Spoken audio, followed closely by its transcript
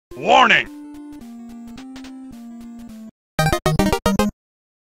Warning!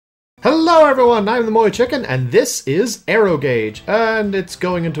 Hello everyone, I'm the MoeChicken, and this is AeroGauge, and it's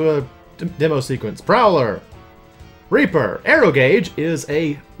going into a demo sequence. Prowler, Reaper. AeroGauge is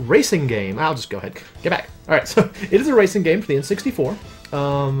a racing game. I'll just go ahead. Get back. Alright, so it is a racing game for the N64.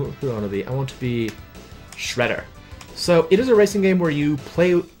 Who do I want to be? I want to be Shredder. So it is a racing game where you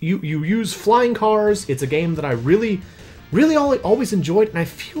use flying cars. It's a game that I really always enjoyed, and I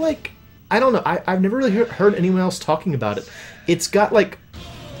feel like, I don't know, I've never really heard anyone else talking about it. It's got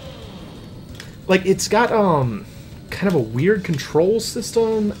it's got kind of a weird control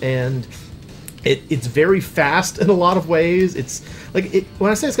system, and it's very fast in a lot of ways. It's like,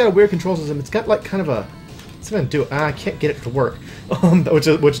 when I say it's got a weird control system, it's got like kind of a, I can't get it to work,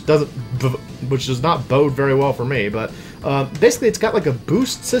 which does not bode very well for me. But basically, it's got like a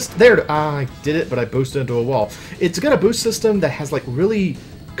boost system. There, I did it, but I boosted into a wall. It's got a boost system that has like really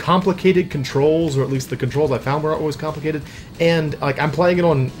complicated controls, or at least the controls I found were always complicated. And like, I'm playing it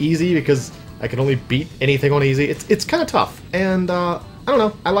on easy because I can only beat anything on easy. It's kind of tough, and I don't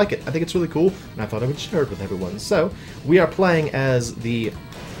know, I like it. I think it's really cool, and I thought I would share it with everyone. So we are playing as the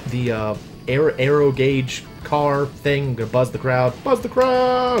AeroGauge car thing. I'm gonna buzz the crowd. Buzz the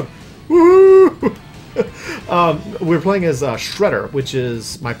crowd! Woo! We're playing as Shredder, which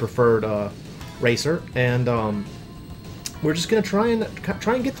is my preferred racer, and we're just gonna try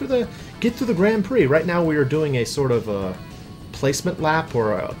and get through the Grand Prix. Right now, we are doing a sort of placement lap,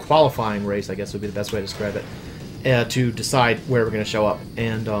 or a qualifying race, I guess would be the best way to describe it, to decide where we're gonna show up.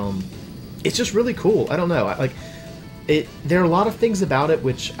 And it's just really cool. I don't know, there are a lot of things about it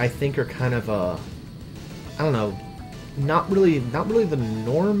which I think are kind of I don't know, not really the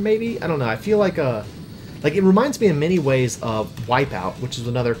norm, maybe. I don't know. I feel like it reminds me in many ways of Wipeout, which is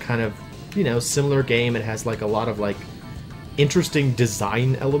another kind of, you know, similar game. It has like a lot of like interesting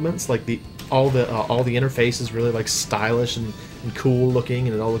design elements, like all the interface is really like stylish and cool looking,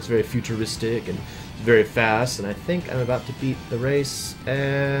 and it all looks very futuristic and very fast. And I think I'm about to beat the race,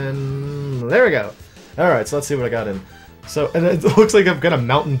 and there we go. Alright, so let's see what I got in. So, and it looks like I've got a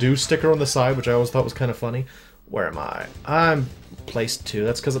Mountain Dew sticker on the side, which I always thought was kind of funny. Where am I? I'm placed 2.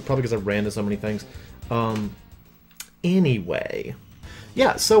 That's probably because I ran to so many things. Anyway,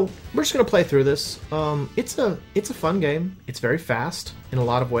 yeah. So we're just gonna play through this. It's a fun game. It's very fast in a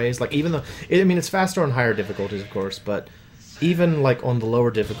lot of ways. Like, even though it's faster on higher difficulties, of course, but even like on the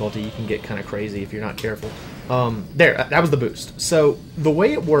lower difficulty, you can get kind of crazy if you're not careful. There, that was the boost. So the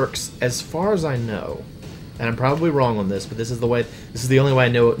way it works, as far as I know, and I'm probably wrong on this, but this is the only way I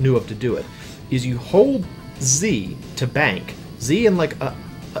knew of to do it, is you hold Z to bank, Z in like a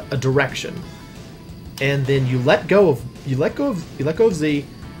direction, and then you let go of Z, you let go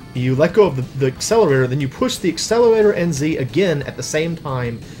of the accelerator, then you push the accelerator and Z again at the same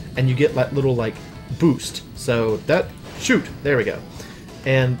time, and you get that little like boost. So that, shoot, there we go.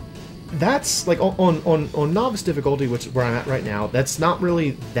 And that's like on novice difficulty, which is where I'm at right now, that's not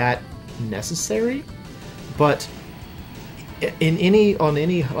really that necessary. But on any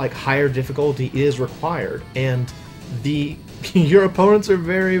like higher difficulty, it is required, and your opponents are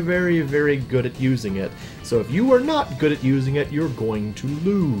very, very, very good at using it. So if you are not good at using it, you're going to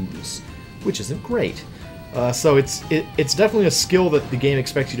lose, which isn't great. So it's definitely a skill that the game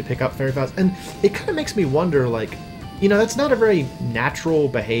expects you to pick up very fast, and it kind of makes me wonder, like, you know, that's not a very natural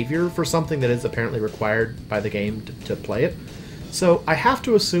behavior for something that is apparently required by the game to play it. So I have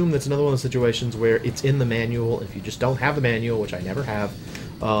to assume that's another one of the situations where it's in the manual. If you just don't have the manual, which I never have,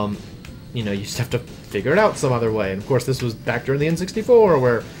 you know, you just have to figure it out some other way. And of course, this was back during the N64,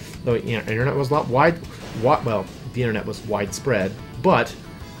 where the internet was a lot well, the internet was widespread, but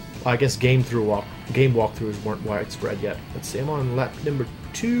I guess game walkthroughs weren't widespread yet. Let's see, I'm on lap number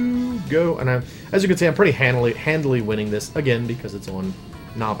 2, go, and as you can see, I'm pretty handily winning this again because it's on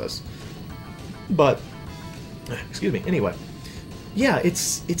novice. But excuse me. Anyway. Yeah,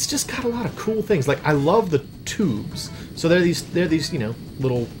 it's just got a lot of cool things. Like, I love the tubes. So they're these, you know,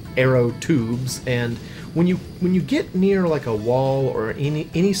 little arrow tubes, and when you get near like a wall or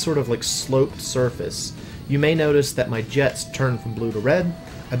any sort of like sloped surface, you may notice that my jets turn from blue to red.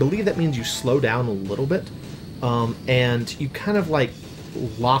 I believe that means you slow down a little bit, and you kind of like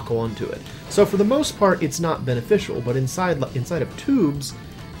lock onto it. So for the most part, it's not beneficial, but inside of tubes,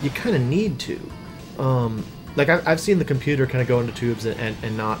 you kind of need to. Like, I've seen the computer kind of go into tubes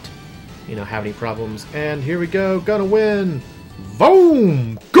and not, you know, have any problems. And here we go, gonna win!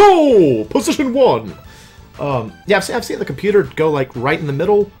 Boom! Goal! Position 1! Yeah, I've seen the computer go like right in the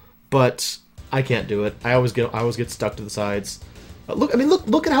middle, but I can't do it. I always get stuck to the sides. Look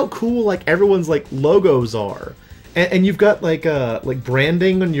at how cool like everyone's like logos are. and you've got like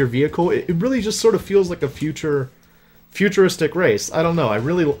branding on your vehicle. It really just sort of feels like a futuristic race. I don't know. I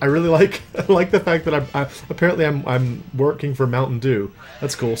really like I like the fact that apparently I'm working for Mountain Dew.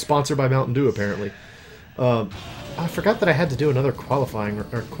 That's cool. Sponsored by Mountain Dew apparently. I forgot that I had to do another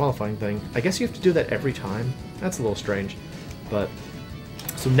qualifying thing. I guess you have to do that every time. That's a little strange. But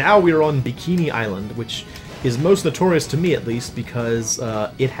so now we are on Bikini Island, which is most notorious to me at least because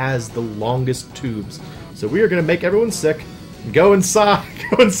it has the longest tubes. So we are going to make everyone sick. Go inside.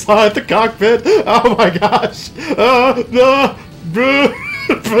 Go inside the cockpit. Oh my gosh. No.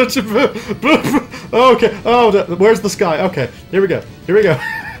 Okay. Oh, where's the sky? Okay. Here we go. Here we go.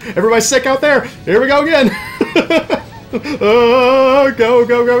 Everybody's sick out there. Here we go again. Oh, go,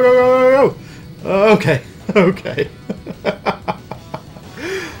 go, go, go, go, go, go. Okay. Okay.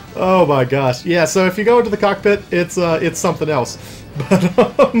 Oh my gosh. Yeah, so if you go into the cockpit, it's something else.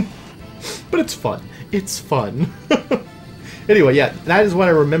 But it's fun. It's fun. Anyway, yeah, that is what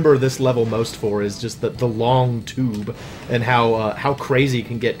I remember this level most for, is just the long tube and how crazy it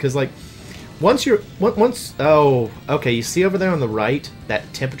can get. Because, like, once oh, okay, you see over there on the right,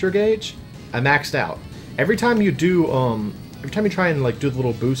 that temperature gauge? I maxed out. Every time you do, every time you try and, like, do the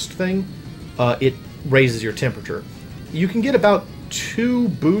little boost thing, it raises your temperature. You can get about 2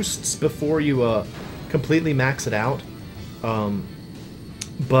 boosts before you, completely max it out.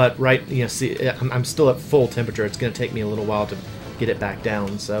 But right, you know, see, I'm still at full temperature. It's going to take me a little while to get it back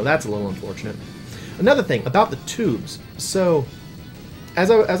down, so that's a little unfortunate. Another thing about the tubes. So,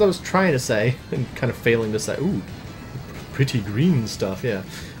 as I was trying to say, and kind of failing to say, ooh, pretty green stuff, yeah.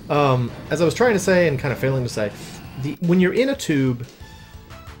 As I was trying to say and kind of failing to say, when you're in a tube,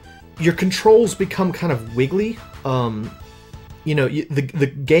 your controls become kind of wiggly. You know,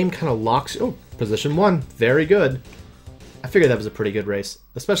 the game kind of locks. Oh, position 1, very good. I figured that was a pretty good race,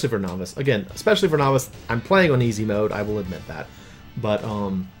 especially for novice. Again, especially for novice, I'm playing on easy mode, I will admit that. But,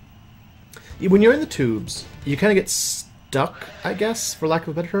 when you're in the tubes, you kind of get stuck, I guess, for lack of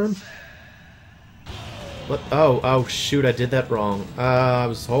a better term. What? Oh, shoot, I did that wrong. I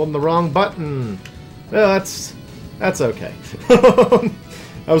was holding the wrong button. Well, that's okay.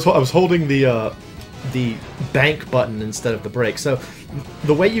 I was holding the bank button instead of the brake. So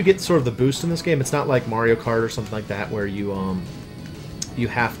the way you get sort of the boost in this game, it's not like Mario Kart or something like that where you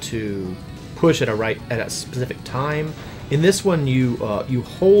have to push at a specific time. In this one, you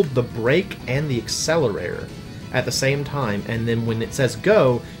hold the brake and the accelerator at the same time, and then when it says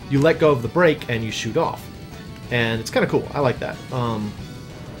go, you let go of the brake and you shoot off. And it's kind of cool. I like that.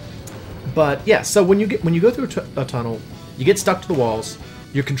 But yeah, so when you go through a tunnel, you get stuck to the walls.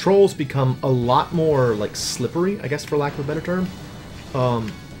 Your controls become a lot more, like, slippery, I guess, for lack of a better term.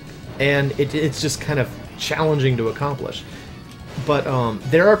 And it's just kind of challenging to accomplish. But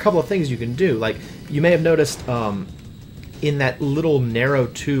there are a couple of things you can do. Like, you may have noticed in that little narrow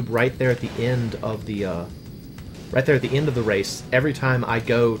tube right there at the end of the race, every time I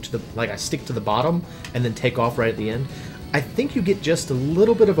go to the, like, I stick to the bottom and then take off right at the end, I think you get just a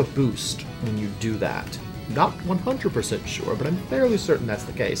little bit of a boost when you do that. Not 100% sure, but I'm fairly certain that's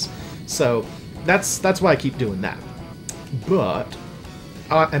the case. So that's why I keep doing that. But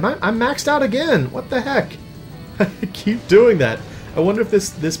I'm maxed out again. What the heck? I keep doing that. I wonder if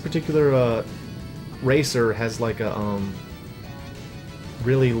this particular racer has like a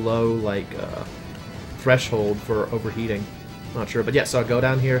really low like threshold for overheating. Not sure, but yeah. So I'll go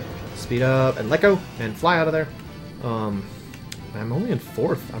down here, speed up, and let go, and fly out of there. I'm only in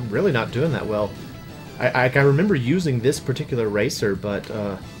 4th. I'm really not doing that well. I remember using this particular racer, but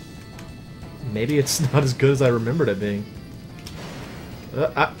maybe it's not as good as I remembered it being.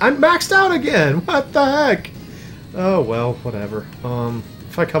 I'm maxed out again! What the heck? Oh, well, whatever.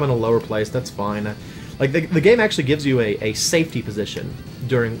 If I come in a lower place, that's fine. Like, the game actually gives you a safety position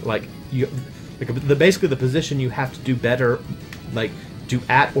during, like, basically the position you have to do better, like, do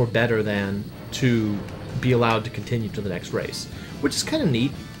at or better than to be allowed to continue to the next race. Which is kind of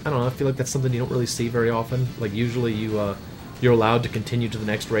neat. I don't know, I feel like that's something you don't really see very often. Like, usually you're allowed to continue to the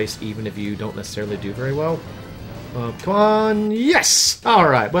next race even if you don't necessarily do very well. Come on, yes!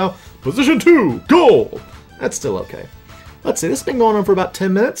 Alright, well, position 2, goal! That's still okay. Let's see, this has been going on for about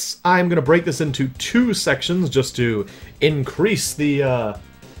 10 minutes. I'm going to break this into 2 sections just to increase the,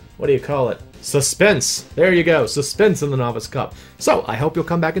 what do you call it? Suspense! There you go, suspense in the Novice Cup. So, I hope you'll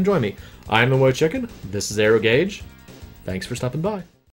come back and join me. I'm the MoeChicken, this is AeroGauge. Thanks for stopping by.